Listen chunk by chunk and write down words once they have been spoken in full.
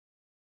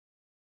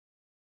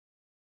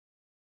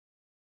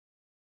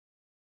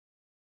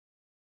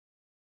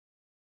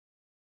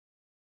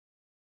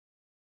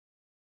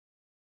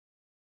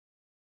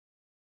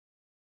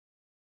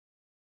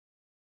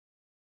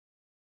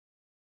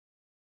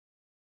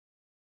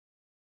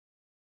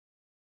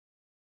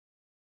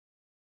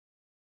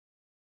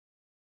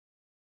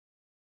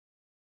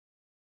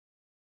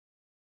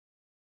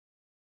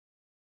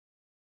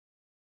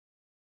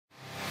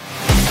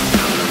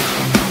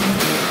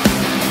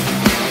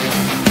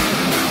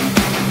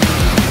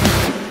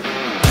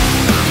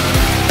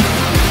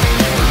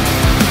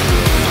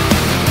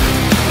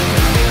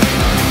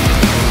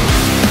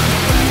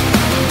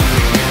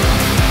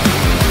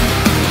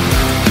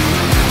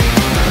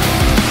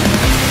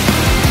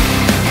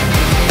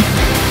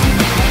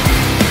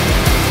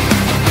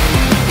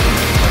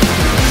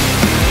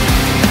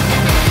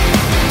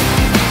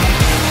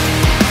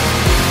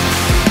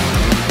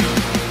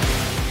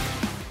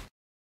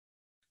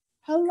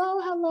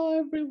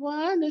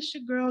It's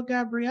your girl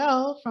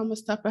Gabrielle from A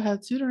Step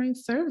Ahead Tutoring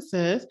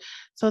Services.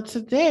 So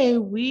today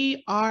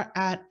we are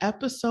at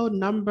episode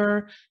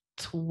number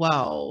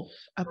 12.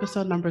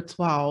 Episode number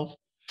 12.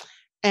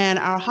 And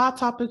our hot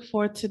topic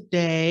for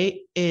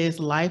today is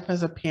life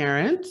as a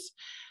parent.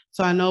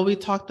 So I know we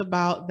talked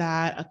about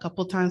that a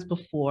couple times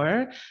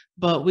before,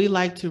 but we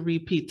like to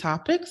repeat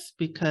topics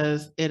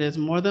because it is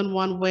more than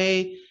one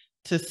way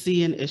to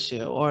see an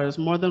issue, or is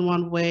more than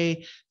one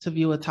way to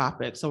view a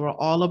topic. So we're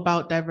all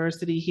about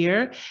diversity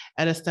here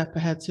at A Step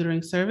Ahead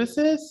Tutoring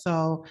Services.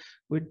 So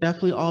we're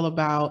definitely all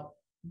about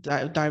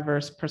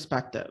diverse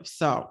perspectives.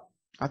 So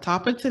our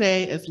topic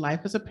today is life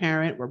as a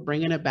parent. We're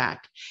bringing it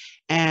back.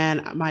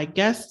 And my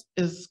guest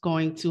is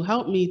going to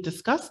help me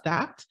discuss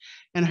that.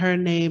 And her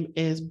name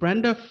is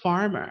Brenda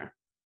Farmer.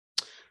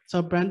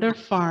 So Brenda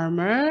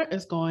Farmer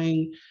is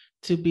going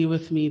to be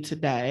with me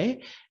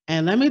today.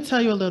 And let me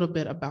tell you a little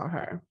bit about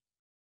her.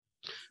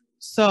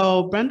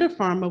 So Brenda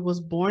Farmer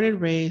was born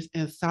and raised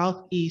in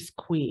Southeast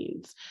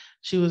Queens.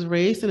 She was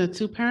raised in a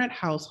two-parent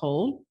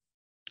household.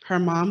 Her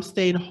mom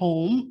stayed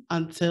home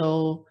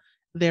until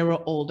they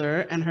were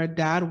older, and her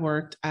dad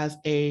worked as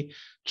a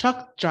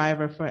truck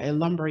driver for a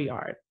lumber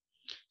yard.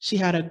 She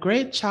had a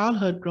great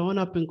childhood growing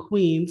up in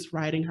Queens,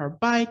 riding her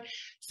bike,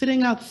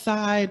 sitting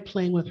outside,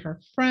 playing with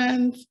her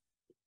friends.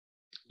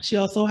 She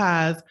also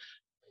has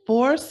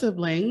 4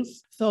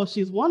 siblings. So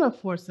she's one of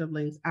 4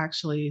 siblings,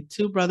 actually,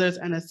 2 brothers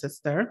and a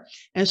sister,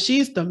 and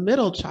she's the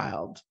middle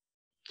child.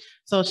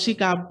 So she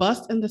got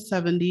bused in the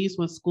 70s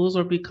when schools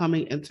were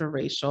becoming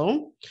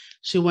interracial.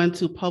 She went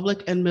to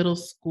public and middle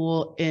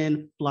school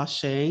in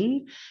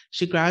Flushing.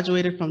 She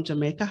graduated from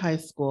Jamaica High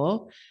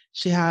School.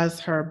 She has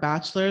her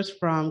bachelor's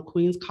from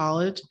Queens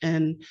College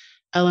in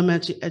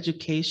elementary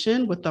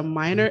education with a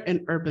minor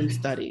in urban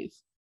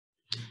studies.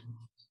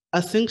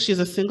 She's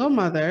a single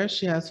mother.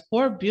 She has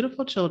 4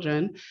 beautiful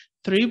children,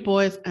 3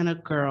 boys and a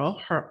girl.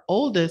 Her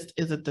oldest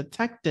is a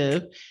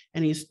detective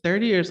and he's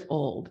 30 years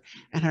old.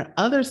 And her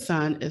other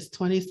son is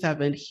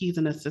 27. He's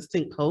an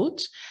assistant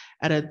coach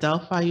at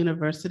Adelphi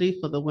University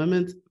for the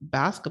women's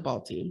basketball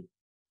team.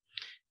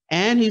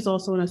 And he's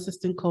also an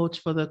assistant coach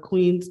for the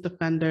Queens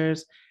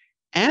Defenders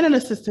and an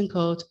assistant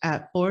coach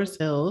at Forest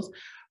Hills,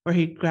 where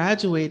he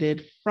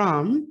graduated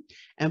from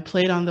and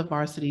played on the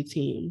varsity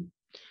team.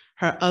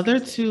 Her other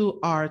 2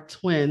 are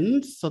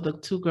twins. So the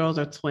 2 girls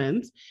are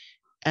twins.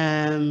 She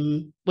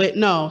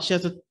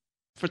has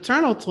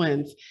fraternal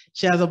twins.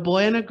 She has a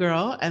boy and a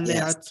girl, and they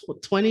are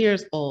 20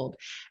 years old.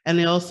 And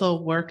they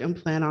also work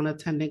and plan on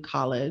attending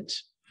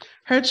college.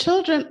 Her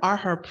children are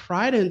her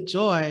pride and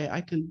joy,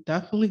 I can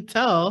definitely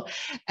tell.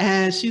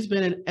 And she's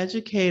been an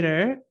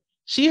educator.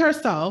 She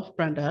herself,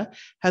 Brenda,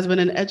 has been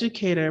an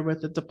educator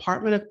with the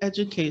Department of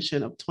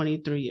Education of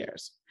 23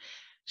 years.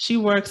 She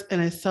works in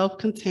a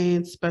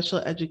self-contained special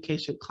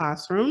education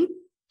classroom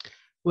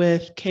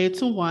with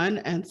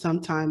K-1 and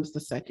sometimes the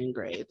 2nd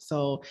grade.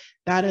 So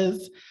that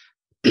is,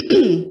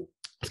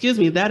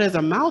 that is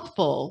a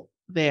mouthful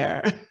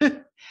there.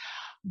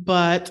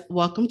 But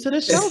welcome to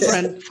the show,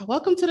 Brenda.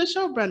 Welcome to the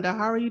show, Brenda.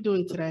 How are you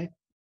doing today?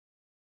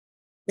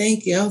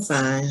 Thank you. I'm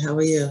fine. How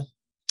are you?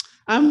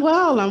 I'm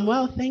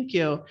well. Thank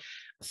you.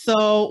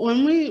 So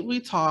when we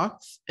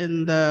talked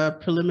in the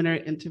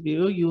preliminary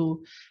interview,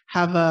 you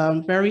have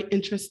a very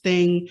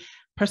interesting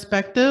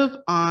perspective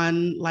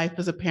on life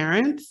as a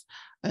parent.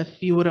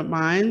 If you wouldn't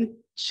mind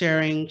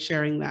sharing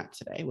that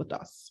today with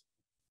us.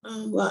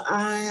 Well,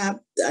 I have,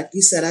 like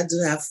you said, I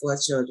do have 4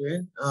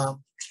 children.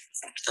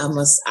 I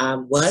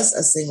was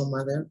a single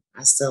mother.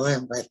 I still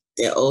am, but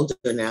they're older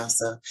now,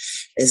 so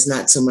it's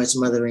not too much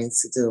mothering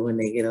to do when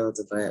they get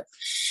older. But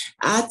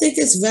I think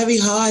it's very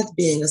hard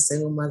being a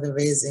single mother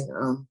raising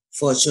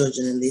 4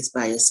 children, at least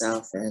by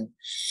yourself. And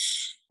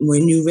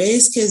when you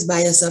raise kids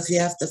by yourself, you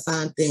have to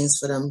find things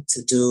for them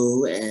to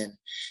do and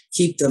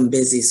keep them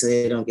busy so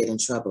they don't get in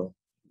trouble.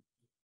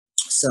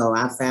 So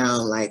I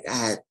found like I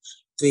had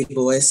 3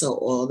 boys, so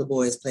all the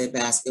boys played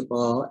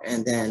basketball,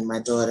 and then my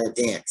daughter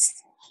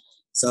danced.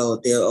 So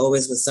there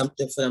always was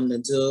something for them to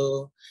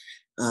do,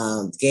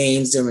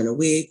 games during the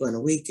week, on the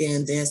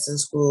weekend, dance in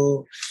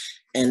school.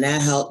 And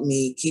that helped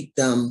me keep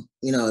them,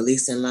 at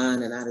least in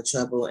line and out of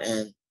trouble,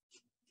 and,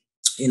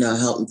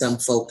 helping them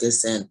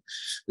focus and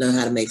learn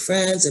how to make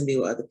friends and be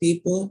with other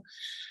people.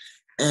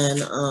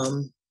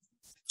 And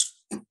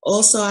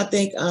also, I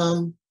think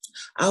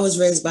I was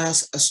raised by a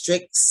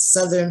strict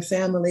Southern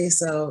family,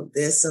 so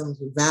there's some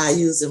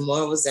values and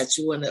morals that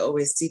you want to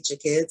always teach your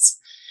kids.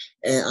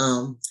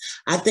 And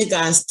I think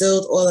I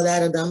instilled all of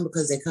that in them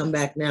because they come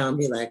back now and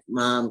be like,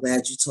 Mom,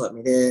 glad you taught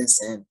me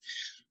this and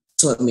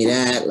taught me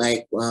that.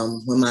 Like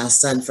when my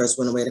son first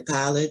went away to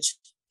college,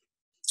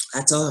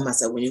 I told him, I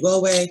said, when you go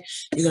away,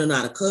 you're going to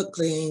know how to cook,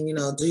 clean,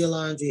 do your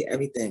laundry,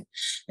 everything.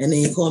 And then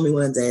he called me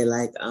one day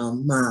like,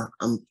 Ma,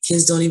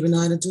 kids don't even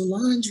know how to do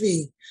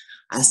laundry.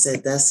 I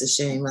said, that's a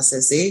shame. I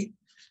said, see,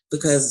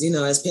 because,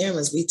 as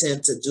parents, we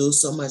tend to do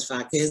so much for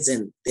our kids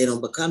and they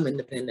don't become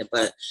independent,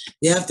 but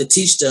you have to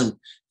teach them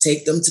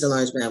Take them to the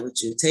laundromat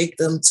with you. Take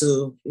them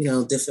to,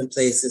 different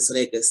places so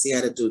they can see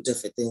how to do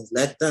different things.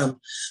 Let them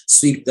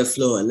sweep the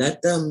floor.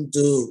 Let them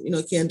do,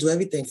 you can't do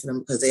everything for them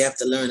because they have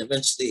to learn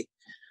eventually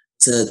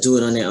to do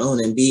it on their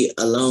own and be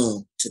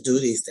alone to do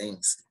these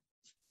things.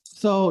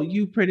 So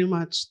you pretty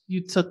much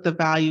you took the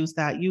values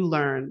that you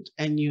learned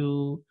and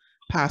you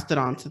passed it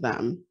on to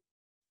them.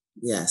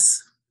 Yes.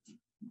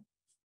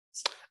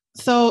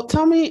 So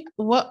tell me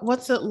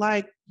what's it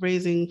like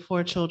raising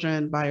four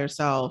children by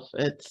yourself?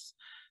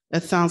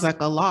 It sounds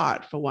like a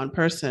lot for one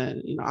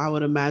person. I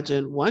would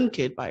imagine one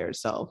kid by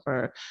yourself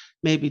or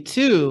maybe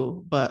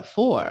two, but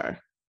four.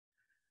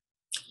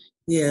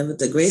 Yeah, with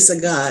the grace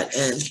of God.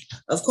 And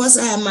of course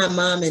I have my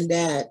mom and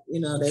dad,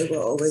 they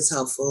were always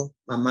helpful.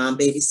 My mom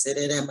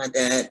babysitted and my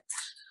dad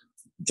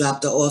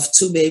dropped her off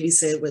to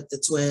babysit with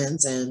the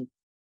twins. And,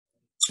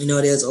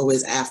 there's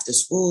always after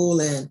school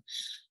and,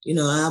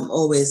 I'm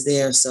always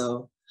there.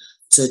 So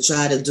to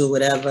try to do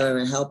whatever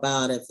and help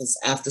out if it's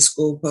after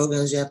school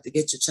programs you have to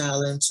get your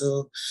child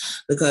into,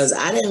 because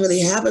I didn't really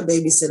have a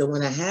babysitter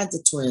when I had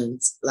the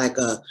twins, like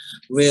a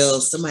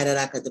real somebody that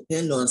I could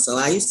depend on. So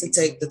I used to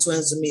take the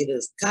twins with me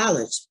to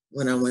college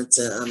when I went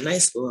to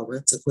night school. I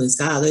went to Queens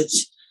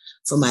College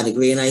for my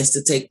degree, and I used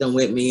to take them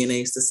with me, and they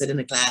used to sit in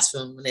the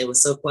classroom when they were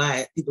so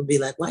quiet. People be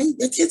like, "Why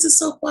your kids are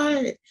so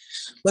quiet?"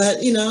 But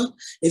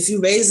if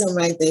you raise them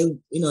right, they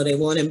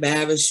won't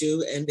embarrass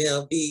you, and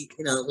they'll be,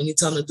 when you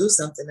tell them to do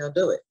something, they'll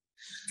do it.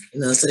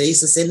 So they used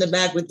to sit in the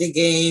back with their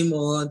game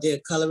or their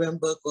coloring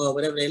book or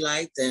whatever they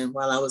liked. And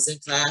while I was in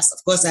class,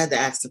 of course, I had to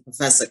ask the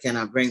professor, "Can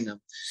I bring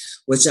them?"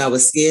 Which I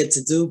was scared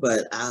to do,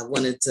 but I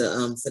wanted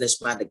to finish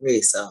my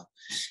degree. So,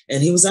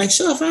 and he was like,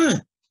 "Sure,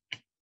 fine."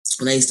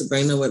 And I used to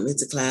bring them with me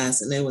to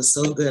class, and they were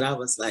so good. I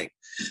was like,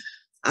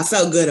 I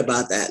felt good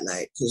about that,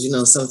 like,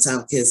 because,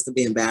 sometimes kids could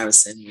be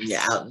embarrassing when you're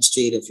out in the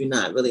street if you're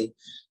not really,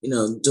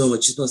 doing what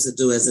you're supposed to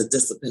do as a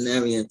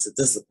disciplinarian to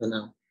discipline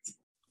them.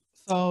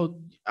 So,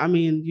 I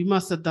mean, you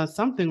must have done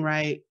something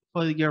right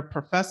for your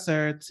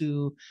professor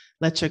to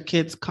let your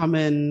kids come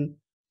in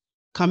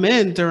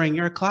during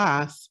your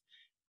class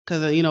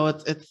because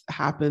it's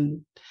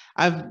happened.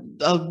 I've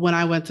when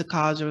I went to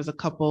college, there was a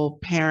couple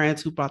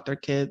parents who brought their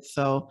kids.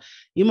 So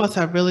you must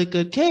have really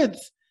good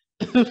kids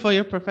for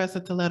your professor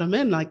to let them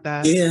in like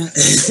that. Yeah,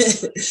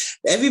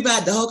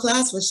 everybody, the whole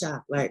class was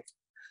shocked. Like,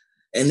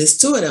 and there's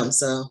two of them,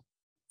 so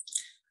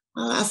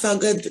I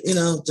felt good.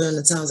 During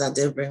the times I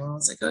did bring them, I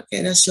was like,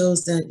 okay, that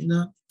shows that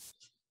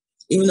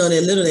even though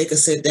they're little, they could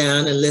sit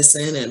down and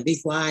listen and be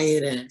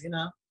quiet, and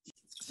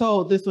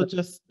So this was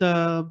just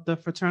the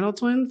fraternal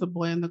twins, the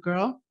boy and the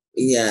girl?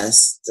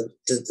 Yes,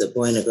 the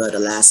boy and the girl, the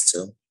last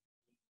two.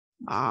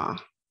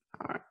 Ah,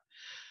 all right.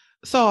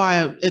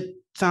 So it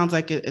sounds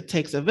like it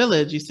takes a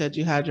village. You said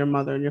you had your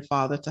mother and your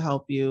father to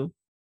help you.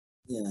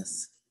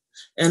 Yes.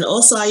 And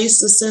also I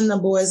used to send the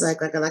boys,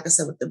 like I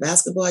said, with the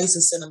basketball, I used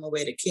to send them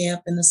away to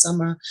camp in the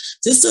summer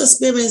just to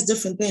experience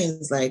different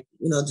things. Like,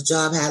 the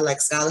job had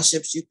like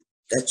scholarships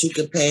that you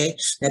could pay,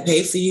 that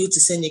pay for you to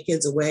send your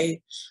kids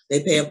away.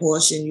 They pay a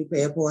portion, you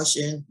pay a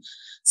portion.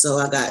 So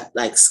I got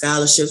like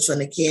scholarships from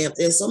the camp.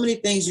 There's so many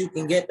things you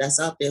can get that's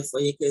out there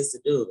for your kids to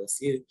do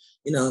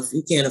if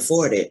you can't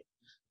afford it.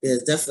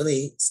 There's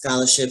definitely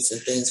scholarships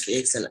and things for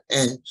you.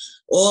 And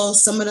all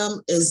some of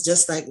them is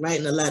just like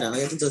writing a letter. All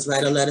you have to do is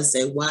write a letter,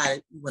 say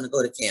why you want to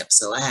go to camp.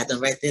 So I had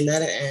them write their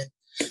letter,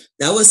 and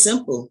that was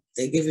simple.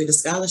 They give you the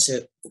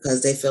scholarship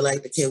because they feel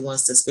like the kid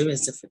wants to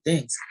experience different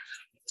things.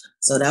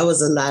 So that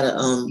was a lot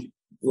of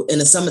in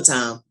the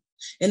summertime.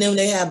 And then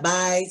they have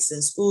bikes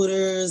and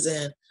scooters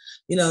and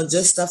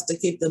just stuff to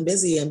keep them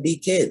busy and be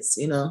kids,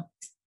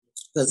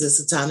 because it's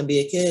a time to be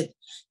a kid.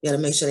 You got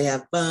to make sure they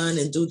have fun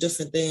and do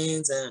different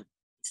things and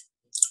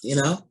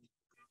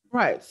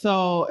Right.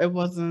 So it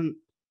wasn't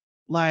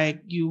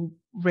like you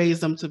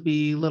raised them to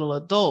be little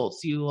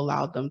adults. You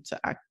allowed them to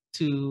act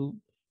to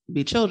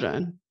be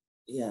children.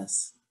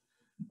 Yes,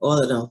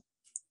 all of them.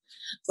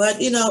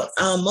 But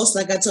most,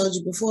 like I told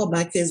you before,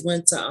 my kids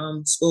went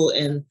to school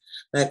in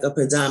like a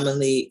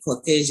predominantly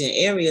Caucasian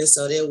area,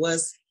 so there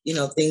was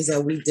things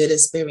that we did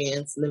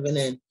experience living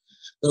in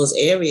those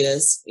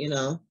areas,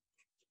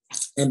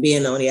 and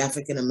being the only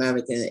African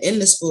American in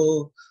the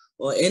school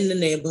or in the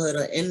neighborhood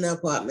or in the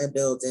apartment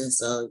building.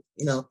 So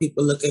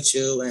people look at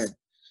you and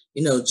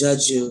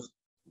judge you,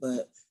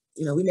 but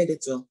we made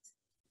it through.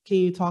 Can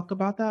you talk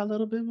about that a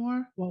little bit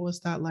more? What was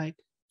that like?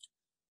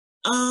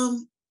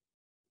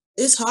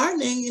 It's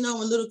hardening,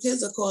 when little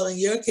kids are calling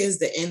your kids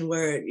the N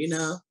word,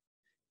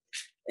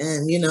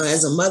 and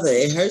as a mother,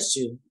 it hurts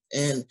you.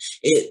 And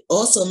it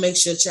also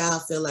makes your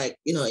child feel like,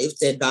 if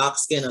they're dark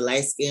skin or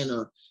light skin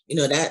or,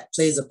 that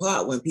plays a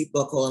part when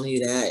people are calling you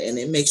that. And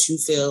it makes you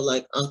feel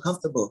like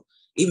uncomfortable,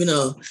 even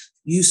though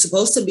you're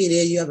supposed to be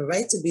there, you have a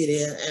right to be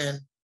there. And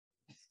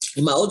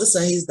my oldest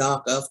son, he's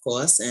darker, of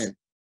course. And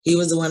he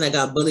was the one that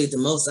got bullied the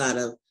most out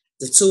of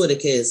the two of the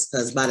kids,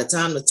 because by the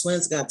time the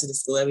twins got to the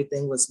school,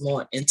 everything was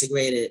more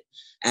integrated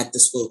at the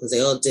school because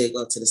they all did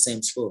go to the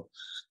same school.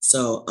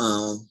 So,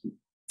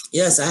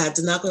 yes, I had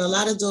to knock on a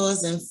lot of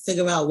doors and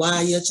figure out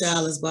why your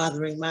child is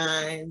bothering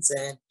mine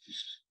and,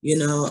 you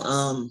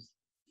know.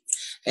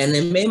 And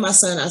it made my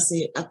son, I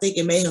think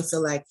it made him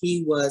feel like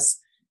he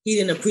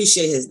didn't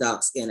appreciate his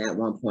dark skin at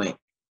one point,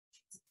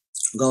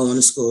 going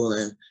to school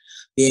and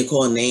being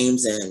called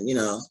names and,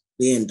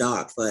 being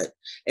dark. But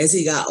as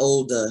he got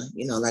older,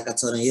 like I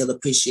told him, he'll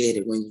appreciate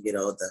it when you get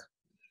older,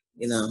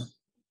 you know.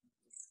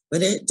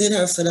 But it did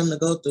hurt for them to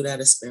go through that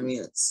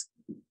experience.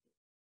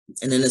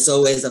 And then it's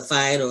always a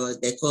fight, or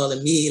they're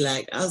calling me.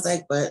 Like, I was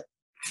like, but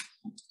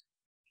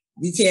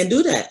you can't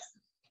do that.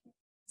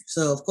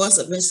 So, of course,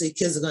 eventually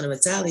kids are going to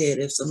retaliate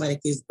if somebody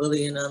keeps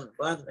bullying them and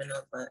bothering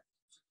them. But,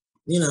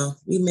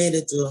 we made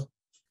it through.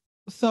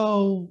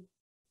 So,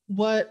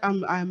 what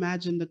I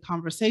imagine the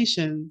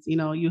conversations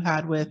you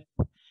had with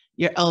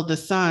your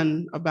eldest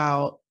son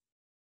about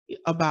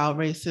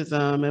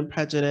racism and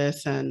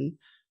prejudice, and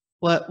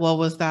what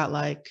was that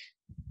like?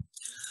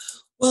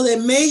 Well,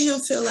 it made him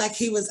feel like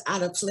he was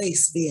out of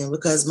place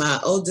because my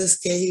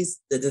oldest kid, he's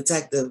the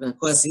detective, and of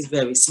course he's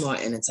very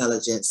smart and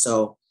intelligent.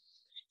 So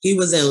he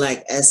was in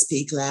like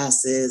SP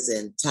classes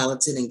and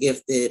talented and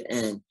gifted,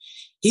 and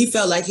he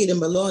felt like he didn't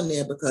belong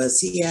there because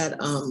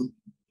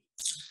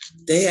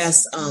they had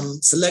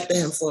selected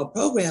him for a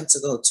program to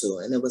go to,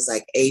 and it was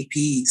like AP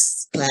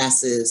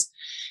classes.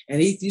 And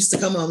he used to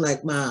come home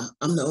like, "Ma,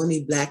 I'm the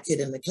only Black kid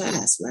in the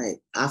class. Like,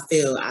 I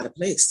feel out of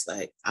place.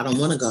 Like, I don't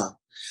want to go."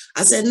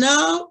 I said,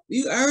 "No,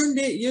 you earned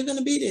it. You're going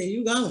to be there.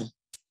 You going.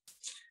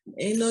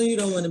 Ain't no, you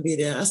don't want to be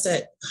there." I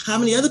said, "How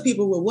many other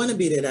people would want to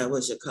be there that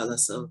was your color?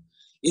 So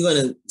you're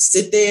going to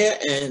sit there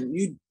and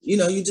you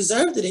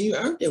deserved it and you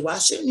earned it. Why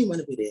shouldn't you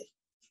want to be there?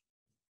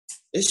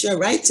 It's your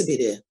right to be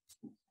there.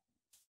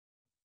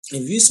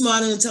 If you're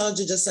smart and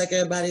intelligent just like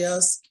everybody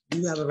else,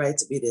 you have a right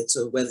to be there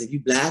too, whether you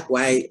Black,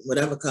 white,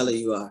 whatever color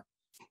you are,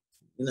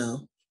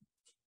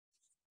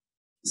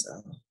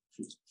 So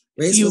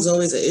race was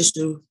always an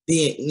issue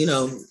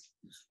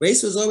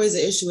race was always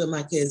an issue with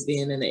my kids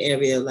being in the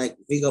area like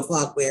Vigo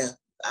Park where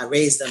I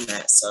raised them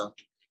at. So,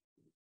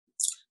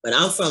 but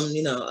I'm from,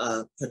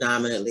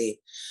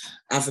 predominantly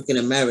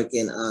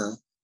African-American,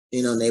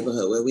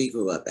 neighborhood where we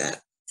grew up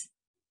at,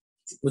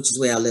 which is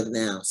where I live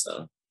now,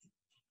 so.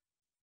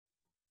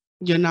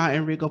 You're not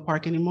in Rego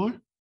Park anymore?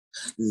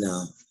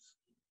 No.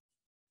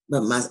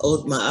 But my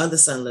other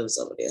son lives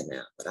over there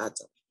now, but I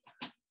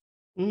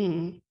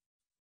don't.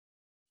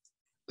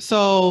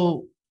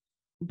 So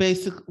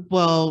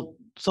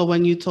so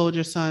when you told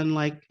your son,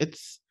 like,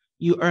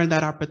 you earned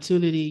that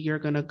opportunity, you're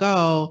going to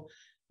go,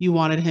 you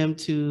wanted him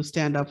to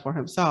stand up for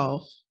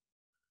himself.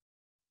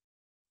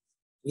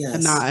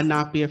 Yes. And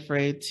not be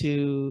afraid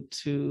to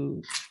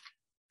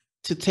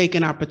take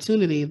an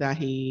opportunity that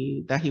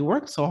he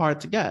worked so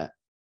hard to get.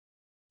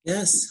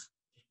 Yes.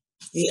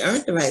 He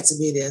earned the right to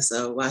be there,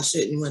 so why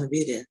shouldn't you want to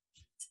be there?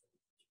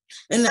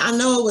 And I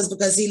know it was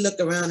because he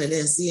looked around and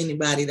didn't see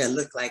anybody that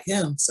looked like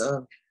him.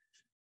 So,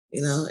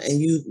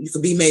 and you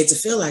could be made to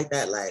feel like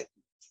that, like,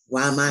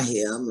 why am I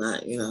here? I'm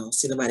not,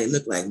 see nobody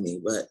look like me,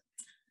 but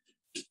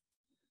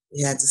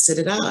he had to sit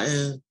it out,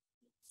 and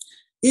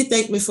he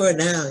thanked me for it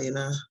now,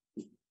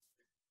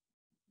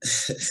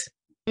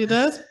 He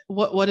does?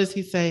 What does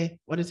he say?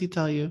 What does he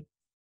tell you?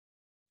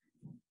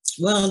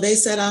 Well, they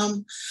said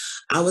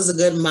I was a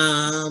good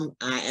mom.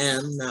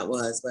 I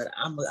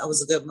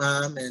was a good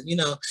mom, and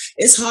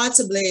it's hard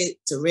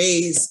to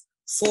raise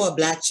 4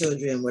 Black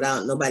children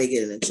without nobody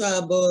getting in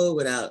trouble,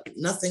 without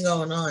nothing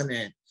going on.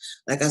 And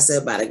like I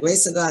said, by the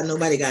grace of God,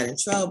 nobody got in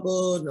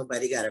trouble,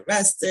 nobody got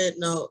arrested,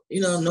 no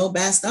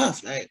bad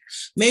stuff. Like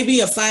maybe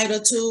a fight or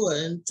two or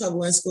in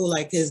trouble in school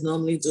like kids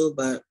normally do,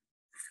 but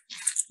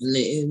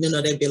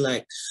they'd be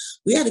like,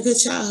 "We had a good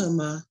childhood,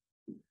 Ma."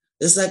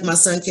 It's like my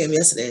son came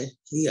yesterday.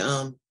 He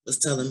was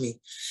telling me,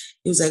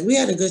 he was like, "We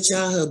had a good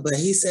childhood," but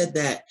he said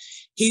that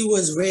he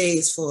was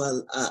raised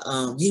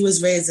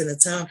in a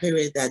time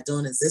period that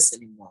don't exist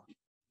anymore.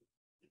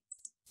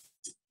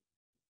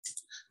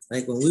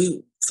 Like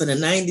for the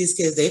 90s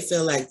kids, they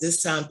feel like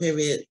this time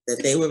period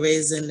that they were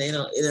raised in,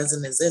 it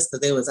doesn't exist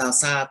because they was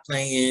outside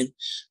playing,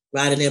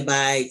 riding their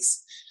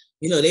bikes.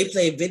 They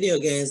play video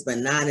games, but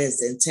not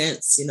as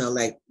intense,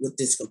 like with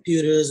these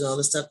computers and all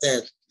the stuff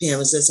that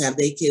parents just have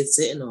their kids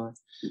sitting on.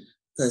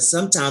 Because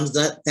sometimes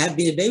that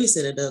be the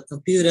babysitter, the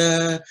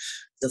computer,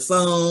 the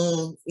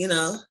phone,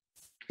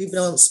 people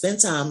don't spend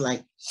time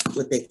like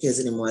with their kids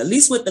anymore. At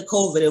least with the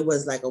COVID, it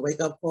was like a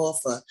wake-up call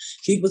for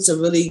people to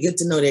really get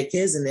to know their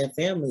kids and their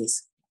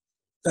families.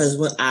 Because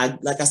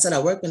like I said, I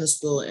work in a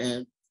school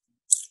and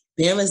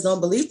parents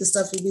don't believe the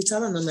stuff we be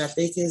telling them that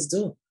their kids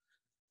do.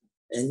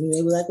 And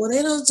they be like, "Well,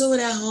 they don't do it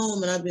at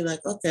home." And I'd be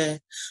like, "Okay."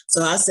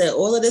 So I said,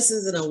 all of this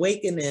is an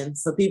awakening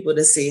for people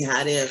to see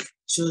how their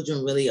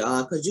children really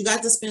are, because you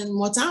got to spend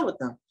more time with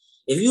them.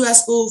 If you at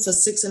school for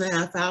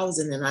 6.5 hours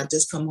and then I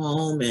just come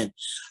home and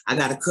I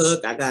got to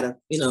cook, I got to,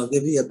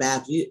 give you a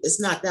bath, it's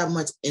not that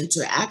much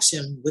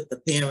interaction with the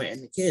parent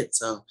and the kid.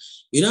 So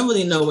you don't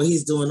really know what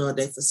he's doing all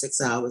day for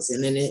 6 hours.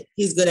 And then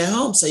he's good at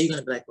home. So you're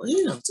going to be like, "Well,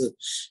 he don't too,"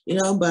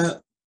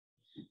 but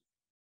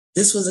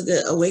this was a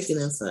good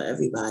awakening for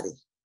everybody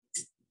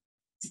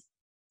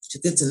to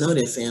get to know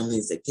their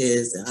families, their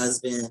kids, their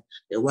husband,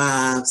 their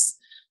wives,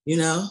 you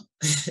know?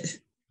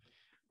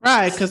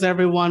 Right, because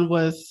everyone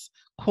was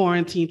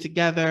quarantined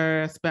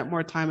together, spent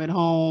more time at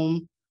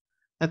home,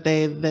 that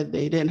they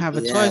didn't have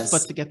a choice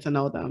but Yes, to get to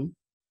know them.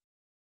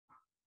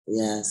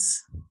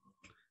 yes.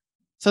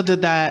 So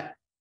did that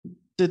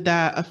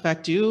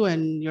affect you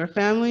and your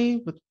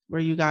family? Were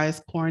you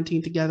guys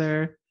quarantined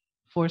together,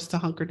 forced to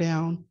hunker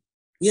down?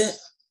 Yeah.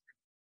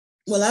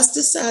 Well, I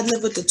still I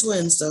live with the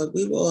twins, so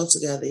we were all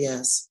together,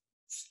 yes.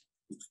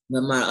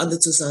 But my other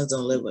two sons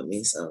don't live with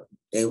me, so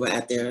they were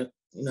at their,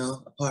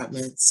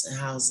 apartments and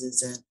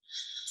houses, and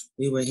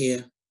we were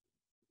here.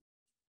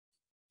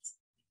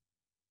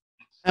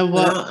 And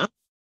But what?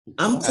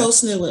 I'm Go ahead.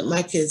 close knit with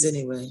my kids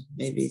anyway.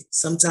 Maybe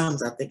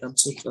sometimes I think I'm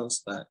too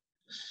close, but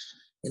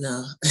you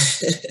know,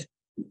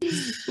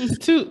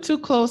 Too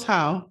close.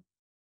 How?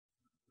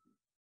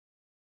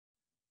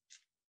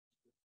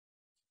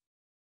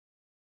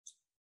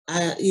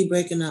 you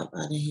breaking up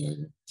out of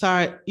here.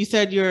 Sorry, you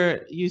said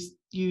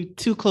you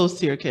too close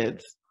to your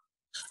kids.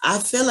 I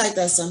feel like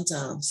that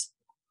sometimes.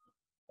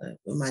 Like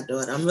with my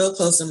daughter, I'm real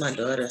close to my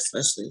daughter,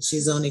 especially.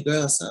 She's the only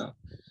girl, so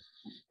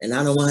and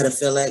I don't want her to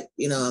feel like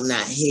I'm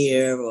not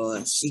here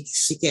or she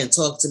can't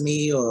talk to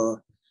me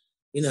or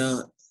you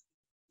know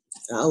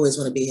I always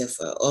want to be here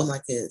for all my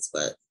kids,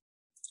 but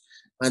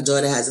my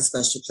daughter has a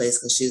special place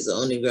because she's the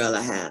only girl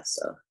I have.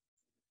 So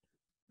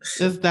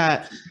Is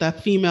that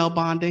female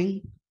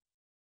bonding?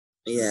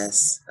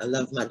 yes, I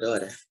love my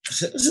daughter.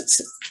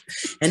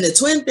 And the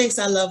twin thinks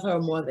I love her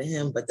more than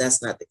him, but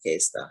that's not the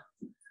case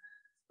though.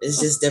 It's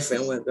just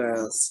different with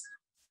girls.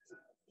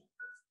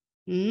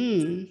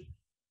 Mm,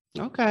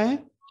 okay.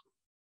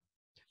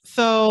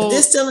 But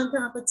they're So still in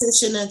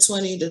competition at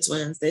 20, the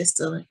twins. They're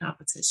still in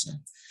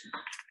competition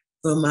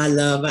for my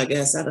love, I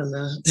guess. I don't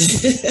know.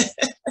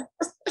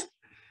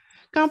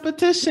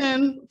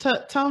 competition.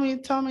 Tell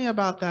me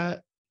about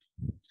that.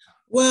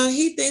 Well,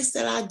 he thinks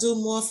that I do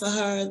more for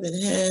her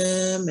than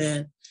him.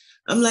 And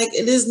I'm like,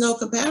 it is no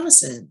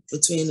comparison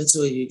between the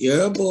two of you.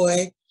 You're a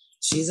boy,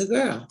 she's a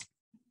girl.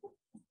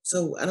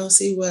 So I don't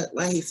see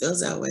why he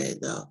feels that way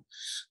though.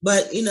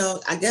 But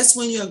I guess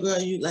when you're a girl,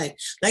 you like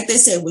they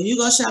say, when you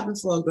go shopping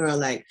for a girl,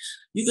 like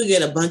you could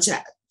get a bunch of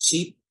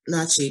cheap,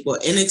 not cheap or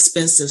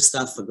inexpensive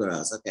stuff for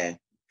girls. Okay.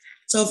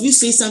 So if you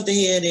see something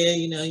here and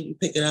there, you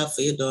pick it up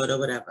for your daughter or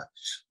whatever.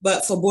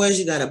 But for boys,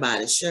 you gotta buy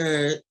the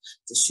shirt,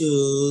 the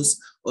shoes,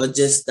 or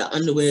just the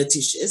underwear,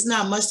 t-shirt. It's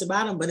not much to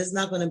buy them, but it's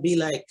not gonna be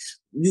like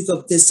you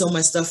could get so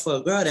much stuff for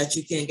a girl that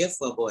you can't get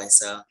for a boy.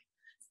 So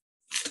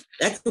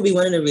that could be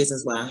one of the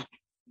reasons why.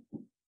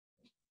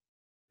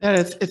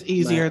 That it's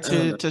easier But I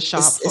don't know. to shop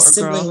It's for a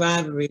sibling girl.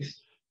 rivalry.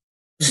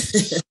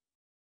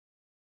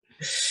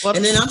 And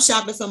What? then I'm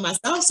shopping for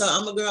myself, so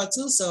I'm a girl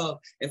too. So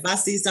if I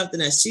see something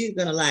that she's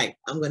gonna like,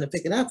 I'm gonna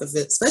pick it up.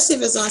 Especially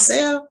if it's on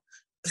sale.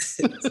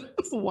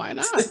 Why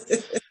not?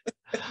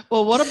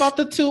 Well, what about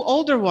the two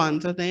older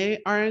ones? Are they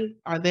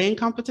in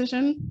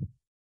competition?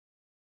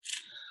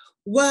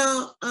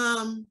 Well,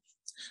 I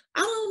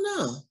don't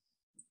know.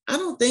 I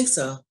don't think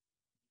so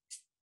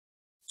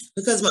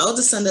because my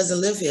oldest son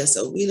doesn't live here,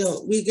 so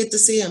we get to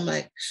see him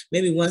like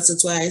maybe once or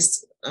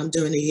twice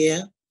during the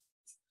year,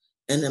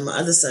 and then my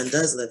other son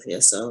does live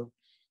here, so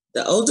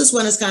the oldest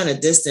one is kind of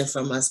distant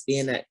from us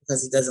being that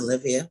because he doesn't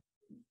live here.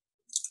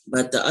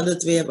 But the other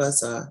three of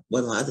us are,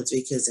 well, my other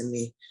three kids and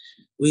me,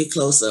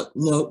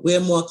 we're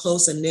more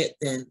closer knit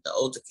than the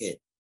older kid.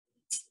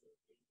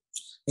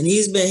 And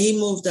he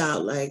moved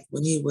out like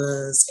when he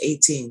was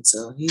 18.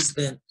 So he's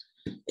been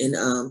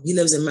he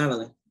lives in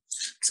Maryland.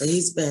 So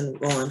he's been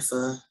gone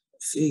for a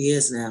few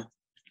years now,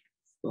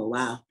 for a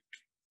while.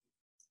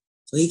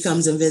 So he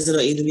comes and visits, or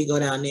either we go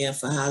down there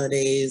for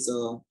holidays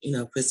or,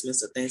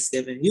 Christmas or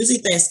Thanksgiving. Usually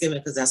Thanksgiving,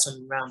 because that's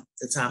when around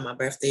the time my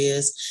birthday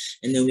is.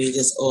 And then we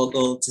just all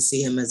go to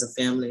see him as a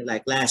family.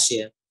 Like last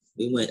year,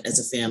 we went as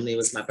a family. It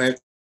was my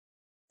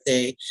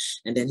birthday,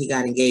 and then he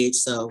got engaged.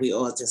 So we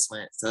all just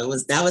went. So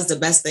that was the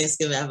best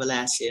Thanksgiving ever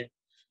last year.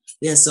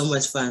 We had so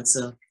much fun.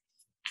 So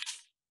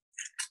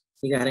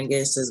he got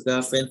engaged to his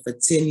girlfriend for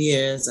 10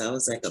 years. I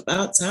was like,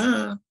 about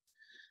time.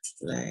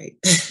 Like,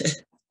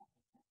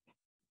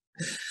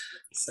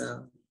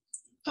 so.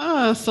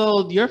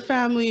 So your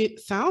family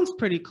sounds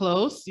pretty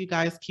close. You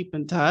guys keep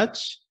in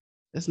touch.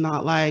 It's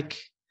not like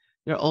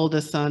your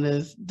oldest son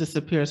is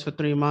disappears for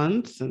 3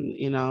 months, and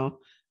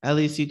at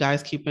least you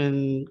guys keep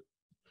in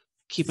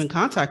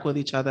contact with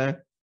each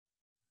other.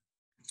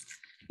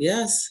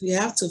 Yes, you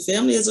have to.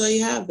 Family is all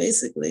you have,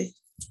 basically.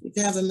 You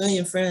can have a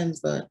million friends,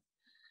 but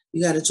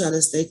you got to try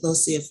to stay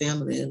close to your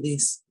family at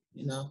least.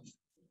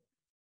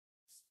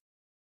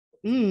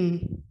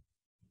 Mm.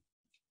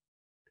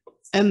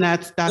 And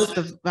that's Oh,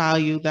 the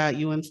value that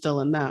you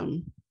instill in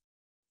them.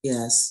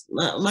 yes,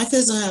 my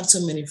kids don't have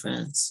too many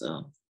friends,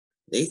 so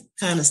they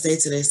kind of stay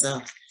to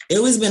themselves. They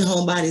always been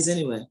homebodies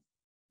anyway.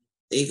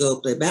 They go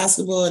play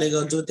basketball, they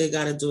go do what they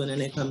got to do, and then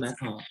they come back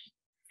home.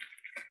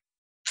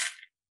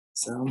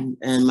 So,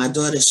 and my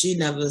daughter, she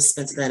never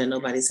spent the night at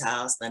nobody's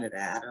house, none of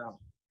that.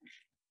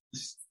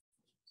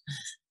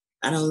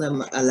 I don't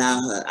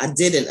allow her. I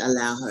didn't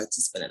allow her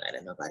to spend the night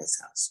at nobody's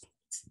house.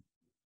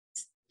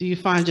 Do you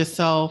find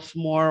yourself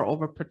more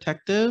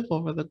overprotective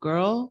over the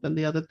girl than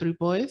the other three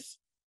boys?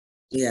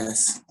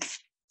 Yes,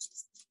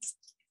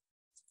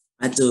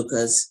 I do.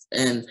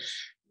 And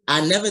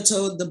I never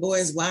told the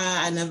boys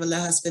why I never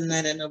let her spend the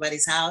night at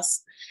nobody's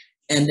house.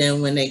 And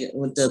then when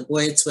the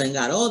boy twin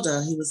got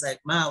older, he was like,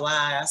 "Ma,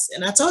 why?"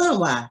 And I told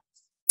him why.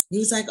 He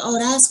was like, "Oh,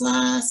 that's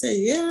why." I said,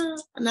 "Yeah."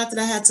 Not that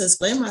I had to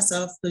explain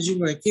myself because you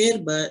were a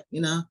kid, but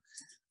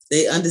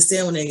they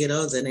understand when they get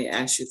older and they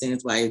ask you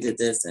things, why you did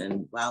this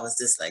and why was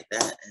this like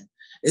that. And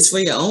it's for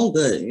your own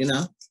good,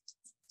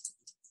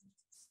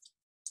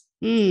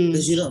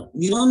 because you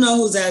don't know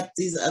who's at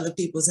these other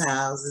people's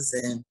houses.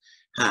 And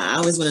I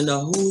always want to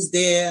know who's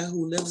there,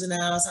 who lives in the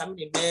house, how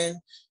many men,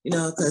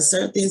 because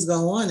certain things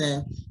go on.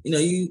 And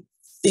you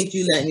think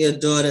you letting your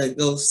daughter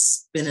go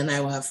spend the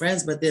night with her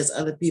friends, but there's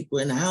other people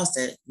in the house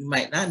that you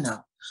might not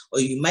know,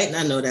 or you might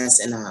not know that's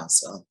in the house.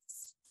 So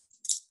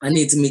I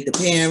need to meet the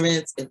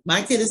parents. If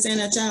my kid is staying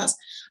at your house,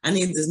 I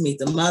need to meet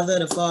the mother,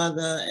 the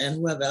father, and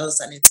whoever else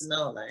I need to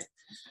know,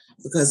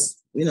 because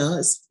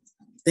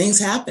things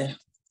happen.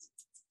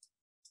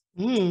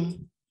 Do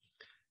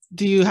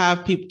you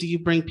have people? Do you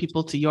bring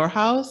people to your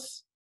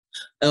house?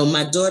 Oh,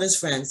 my daughter's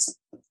friends,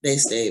 they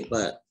stay,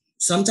 but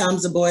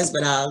sometimes the boys.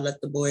 But I'll let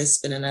the boys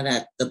spend the night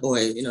at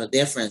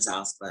their friend's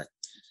house, but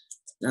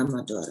not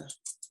my daughter.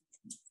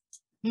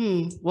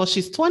 Well,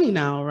 she's 20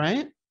 now,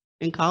 right?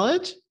 In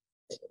college?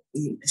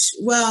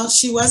 Well,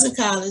 she was in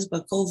college,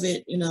 but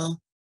COVID,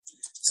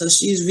 so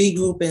she's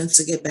regrouping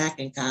to get back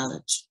in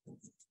college.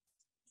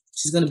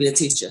 She's going to be a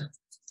teacher,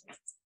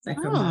 like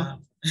her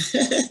mom.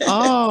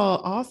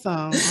 Oh,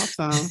 awesome.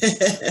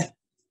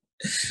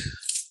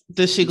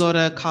 Does she go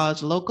to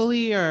college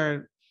locally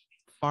or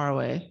far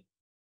away,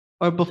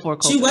 or before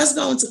COVID? She was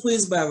going to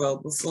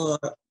Queensboro before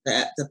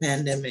the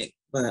pandemic,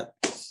 but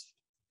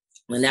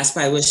that's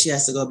probably where she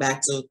has to go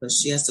back to, because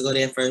she has to go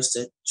there first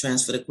to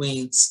transfer to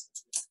Queens.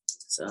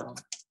 So.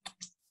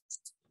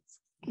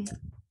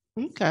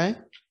 Okay.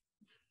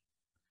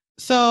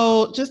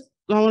 So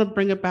I want to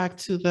bring it back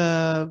to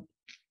the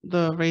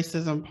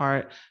racism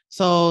part.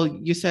 So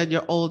you said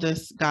your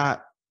oldest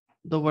got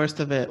the worst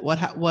of it.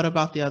 What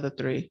about the other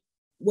three?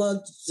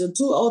 Well, the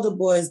two older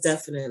boys,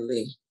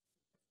 definitely.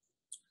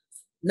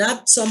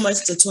 Not so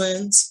much the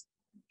twins,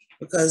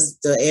 because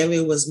the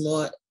area was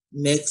more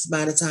mixed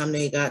by the time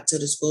they got to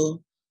the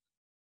school.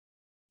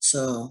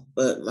 So,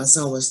 but my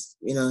son was,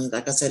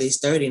 like I said,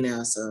 he's 30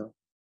 now. So,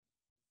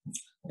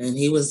 and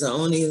he was the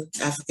only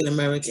African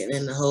American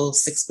in the whole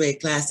sixth grade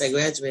class that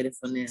graduated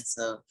from there.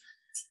 So,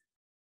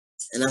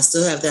 and I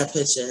still have that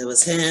picture. It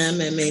was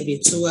him and maybe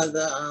two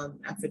other,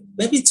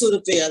 maybe 2 to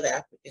 3 other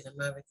African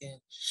American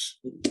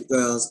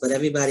girls, but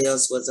everybody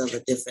else was of a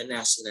different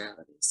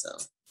nationality. So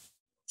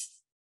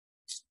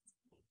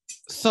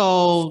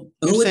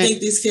who would think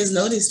these kids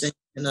know these things,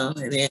 in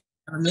their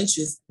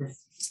elementary school?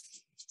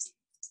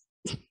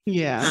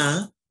 Yeah.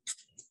 Huh?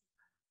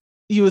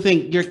 You would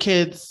think your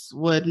kids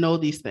would know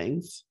these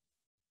things.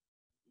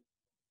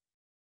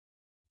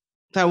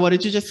 So what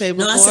did you just say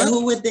before? No, I said,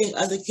 who would think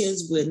other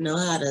kids would know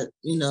how to,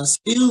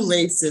 spew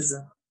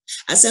racism?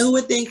 I said, who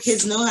would think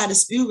kids know how to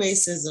spew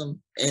racism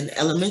in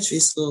elementary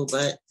school?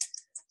 But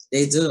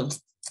they do.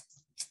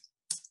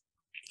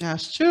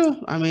 That's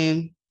true. I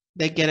mean,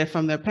 they get it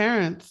from their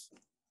parents.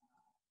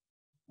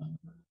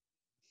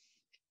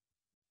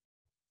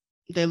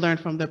 They learn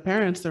from their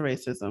parents the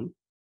racism.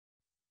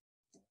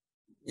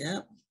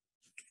 Yep.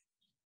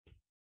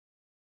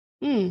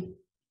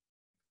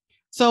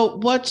 So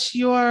what's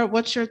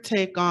your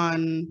take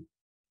on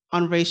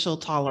racial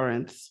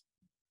tolerance?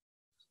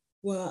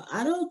 Well,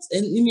 I don't.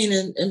 And you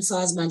mean in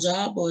far as my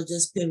job, or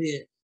just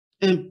period?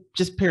 And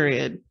just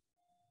period.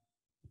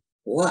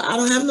 Well, I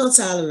don't have no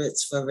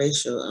tolerance for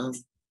racial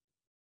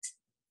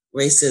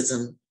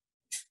racism,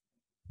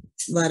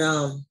 but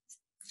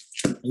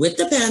with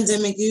the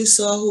pandemic, you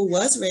saw who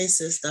was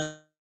racist.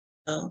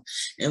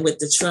 And with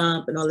the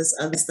Trump and all this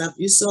other stuff,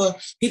 you saw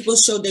people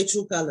showed their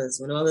true colors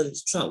when all of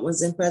the Trump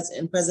was in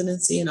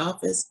presidency in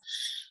office.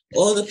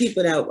 All the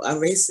people that are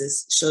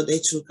racist showed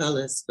their true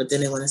colors, but then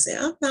they want to say,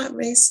 "I'm not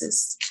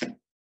racist."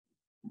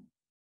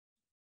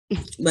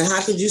 But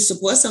how could you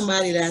support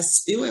somebody that's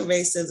spewing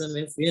racism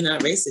if you're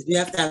not racist? You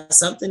have to have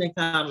something in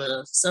common,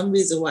 or some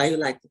reason why you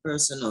like the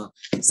person, or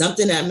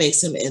something that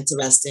makes him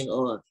interesting,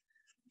 or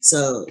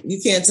so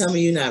you can't tell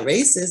me you're not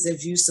racist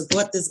if you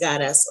support this guy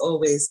that's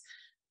always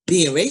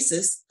being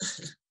racist.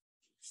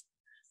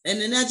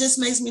 And then that just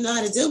makes me know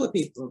how to deal with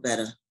people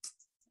better.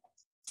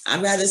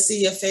 I'd rather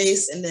see your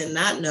face and then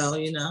not know,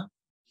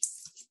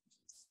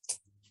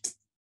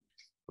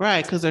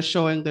 Right, because they're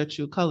showing their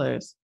true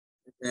colors.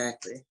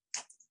 Exactly.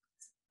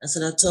 That's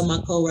what I told my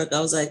coworker.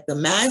 I was like, the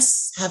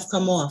masks have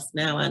come off.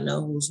 Now I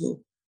know who's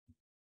who.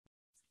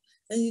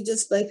 And you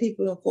just play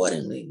people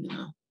accordingly,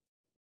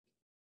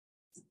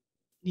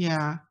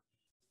 Yeah.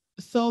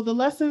 So the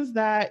lessons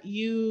that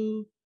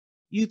you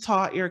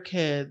taught your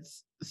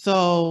kids.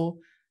 So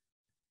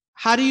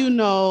how do you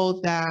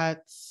know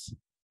that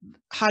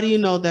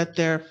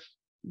they're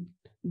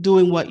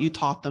doing what you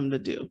taught them to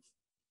do?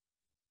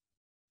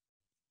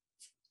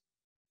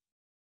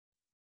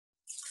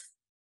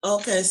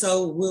 Okay,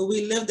 so where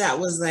we lived at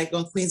was like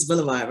on Queens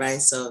Boulevard,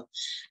 right? So,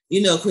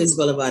 Queens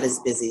Boulevard is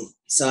busy.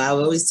 So I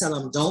would always tell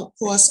them, don't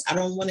cross. I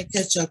don't want to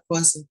catch you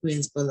crossing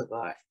Queens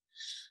Boulevard.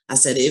 I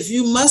said, if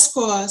you must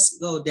cross,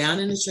 go down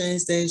in the train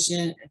station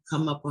and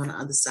come up on the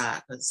other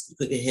side because you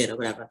could get hit or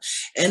whatever.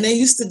 And they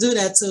used to do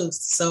that too.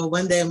 So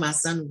one day my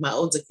son, one of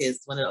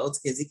the older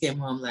kids, he came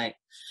home like,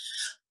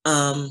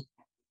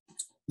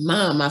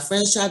 Mom, my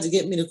friends tried to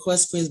get me to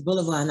cross Queens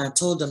Boulevard and I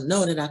told them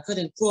no, that I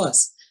couldn't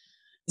cross.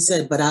 He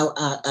said, but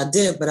I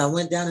did, but I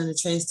went down in the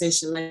train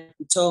station like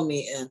you told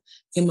me and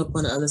came up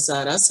on the other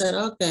side. I said,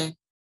 okay.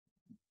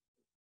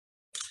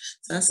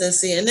 So I said,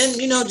 see, and then,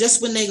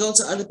 just when they go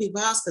to other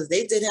people's house, because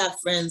they did have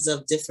friends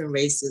of different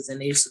races and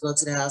they used to go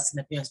to the house and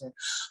the parents were,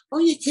 oh,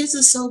 your kids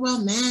are so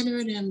well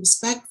mannered and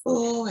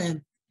respectful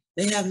and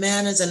they have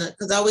manners. And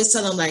because I always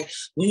tell them, like,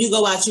 when you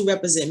go out, you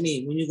represent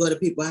me. When you go to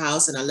people's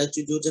house and I let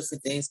you do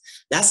different things,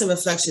 that's a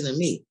reflection of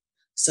me.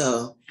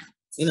 So,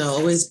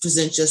 always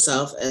present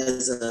yourself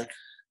as a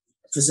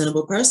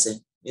presentable person,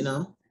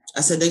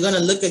 I said, they're going to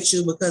look at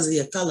you because of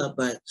your color,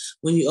 but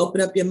when you open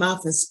up your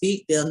mouth and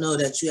speak, they'll know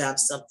that you have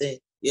something,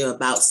 you're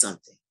about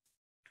something.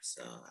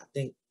 So I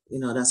think,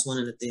 that's one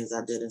of the things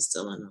I did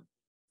instill in them.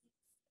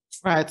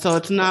 Right. So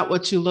it's not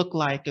what you look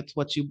like, it's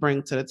what you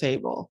bring to the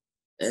table.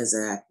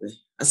 Exactly.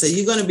 I said,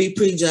 you're going to be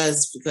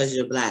prejudged because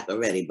you're Black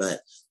already, but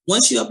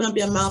once you open up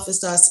your mouth and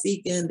start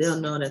speaking, they'll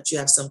know that you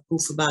have some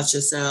proof about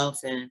yourself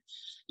and,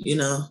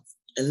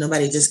 and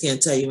nobody just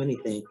can't tell you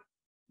anything.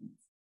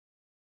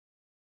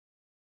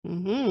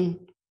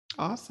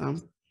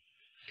 Awesome.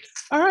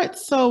 All right,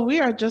 so we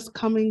are just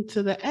coming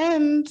to the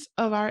end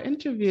of our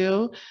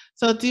interview.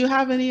 So do you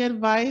have any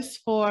advice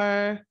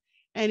for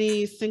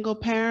any single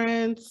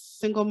parents,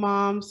 single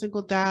moms,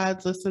 single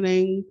dads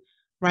listening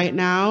right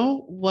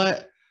now?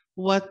 What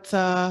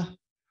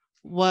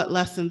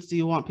lessons do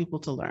you want people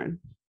to learn?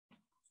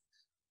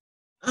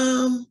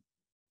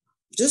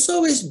 Just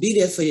always be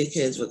there for your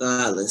kids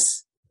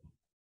regardless.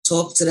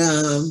 Talk to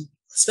them,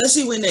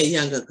 especially when they're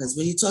younger, because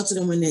when you talk to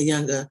them when they're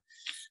younger,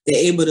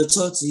 they're able to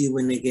talk to you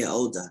when they get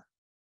older.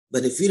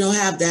 But if you don't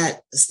have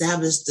that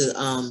established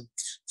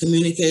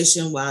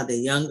communication while they're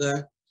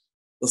younger,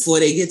 before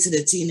they get to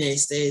the teenage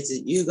stage,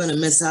 you're going to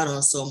miss out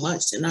on so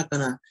much. They're not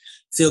going to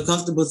feel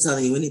comfortable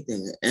telling you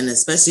anything. And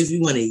especially if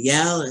you want to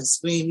yell and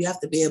scream, you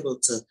have to be able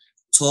to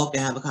talk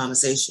and have a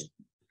conversation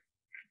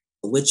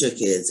with your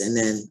kids. And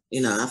then,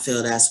 I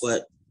feel that's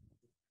what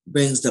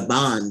brings the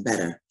bond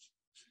better.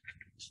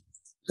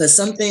 Because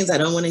some things I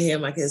don't want to hear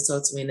my kids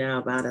talk to me now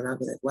about it. I'll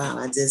be like, wow,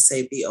 I did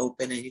say be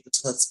open and you can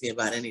talk to me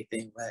about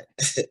anything. But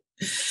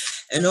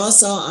and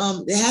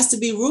also there has to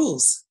be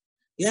rules.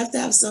 You have to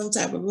have some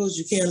type of rules.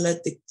 You can't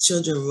let the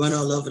children run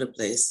all over the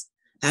place.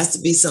 Has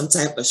to be some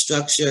type of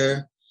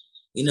structure,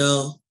 you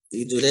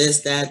do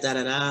this, that, da,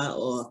 da,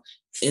 da,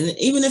 and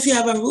even if you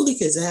have unruly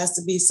kids, it has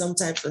to be some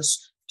type of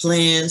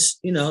plans.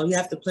 You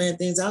have to plan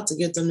things out to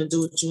get them to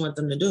do what you want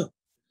them to do.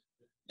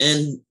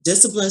 And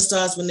discipline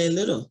starts when they're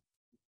little.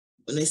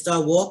 When they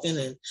start walking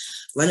and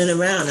running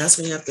around, that's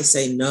when you have to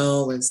say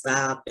no and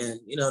stop. And,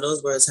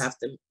 those words have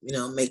to,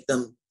 make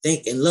them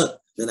think and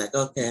look. They're like,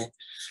 okay.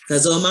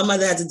 Because all my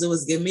mother had to do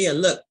was give me a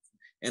look.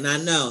 And I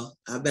know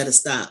I better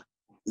stop.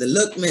 The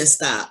look meant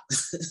stop.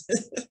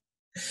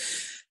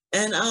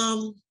 And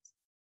I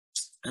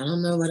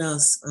don't know what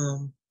else.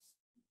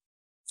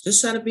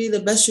 Just try to be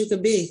the best you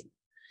could be.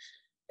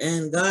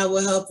 And God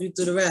will help you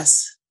through the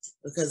rest.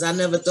 Because I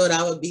never thought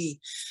I would be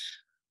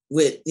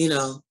with,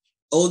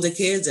 older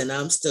kids and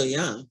I'm still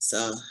young.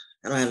 So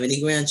I don't have any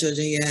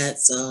grandchildren yet.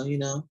 So,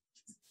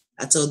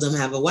 I told them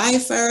have a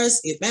wife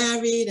first, get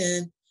married,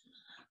 and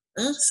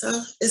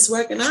so it's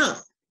working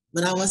out.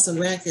 But I want some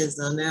grandkids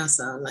though now.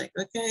 So I'm like,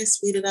 okay,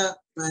 speed it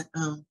up. But,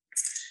 I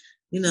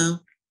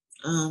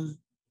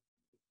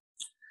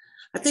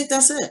think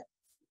that's it.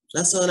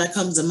 That's all that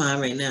comes to mind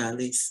right now, at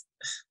least.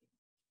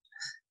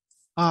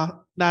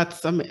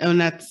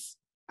 That's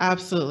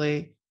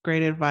absolutely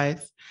great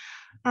advice.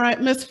 All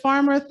right, Ms.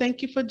 Farmer,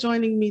 thank you for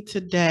joining me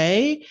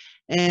today.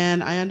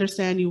 And I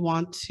understand you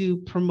want to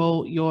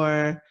promote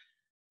your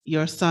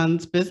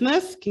son's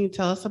business. Can you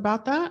tell us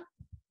about that?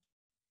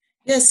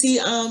 Yes, he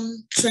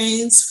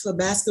trains for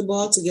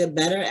basketball to get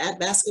better at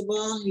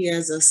basketball. He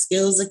has a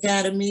skills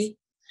academy,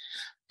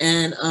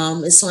 and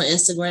it's on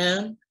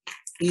Instagram.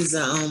 He's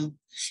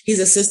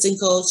assistant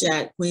coach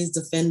at Queens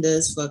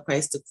Defenders for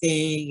Christ the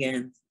King,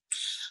 and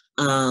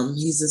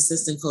he's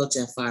assistant coach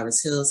at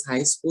Forest Hills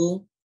High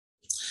School.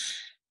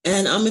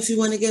 And if you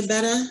want to get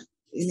better,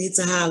 you need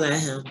to holler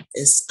at him.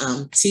 It's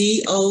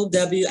TOWIU.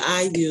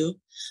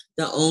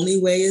 The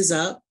Only Way Is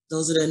Up.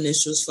 Those are the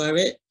initials for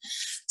it.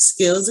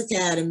 Skills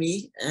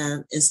Academy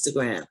and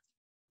Instagram.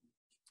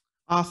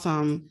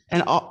 Awesome.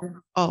 And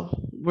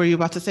were you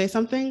about to say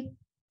something?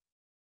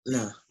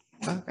 No.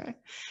 Okay.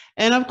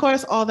 And of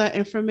course, all that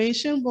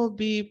information will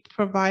be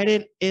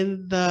provided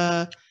in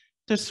the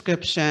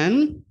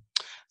description.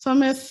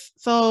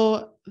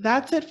 So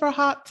that's it for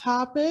Hot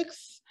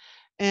Topics.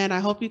 And I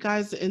hope you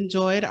guys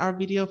enjoyed our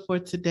video for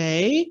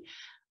today.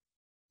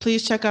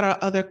 Please check out our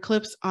other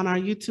clips on our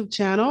YouTube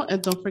channel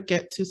and don't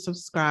forget to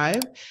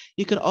subscribe.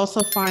 You can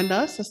also find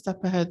us at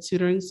Step Ahead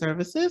Tutoring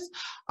Services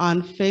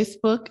on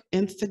Facebook,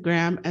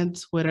 Instagram, and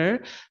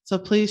Twitter. So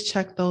please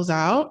check those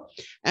out.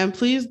 And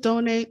please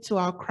donate to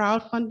our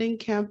crowdfunding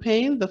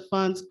campaign. The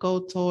funds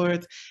go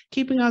towards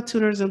keeping our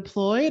tutors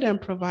employed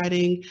and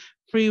providing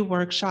free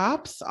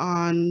workshops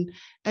on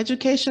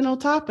educational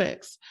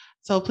topics.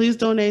 So please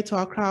donate to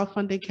our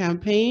crowdfunding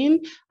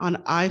campaign on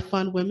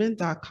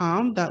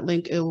ifundwomen.com. That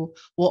link will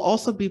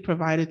also be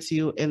provided to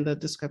you in the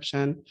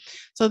description.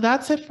 So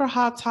that's it for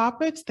Hot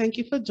Topics. Thank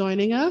you for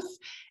joining us.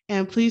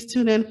 And please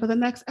tune in for the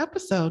next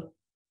episode.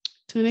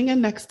 Tuning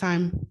in next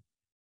time.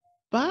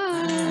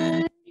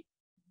 Bye.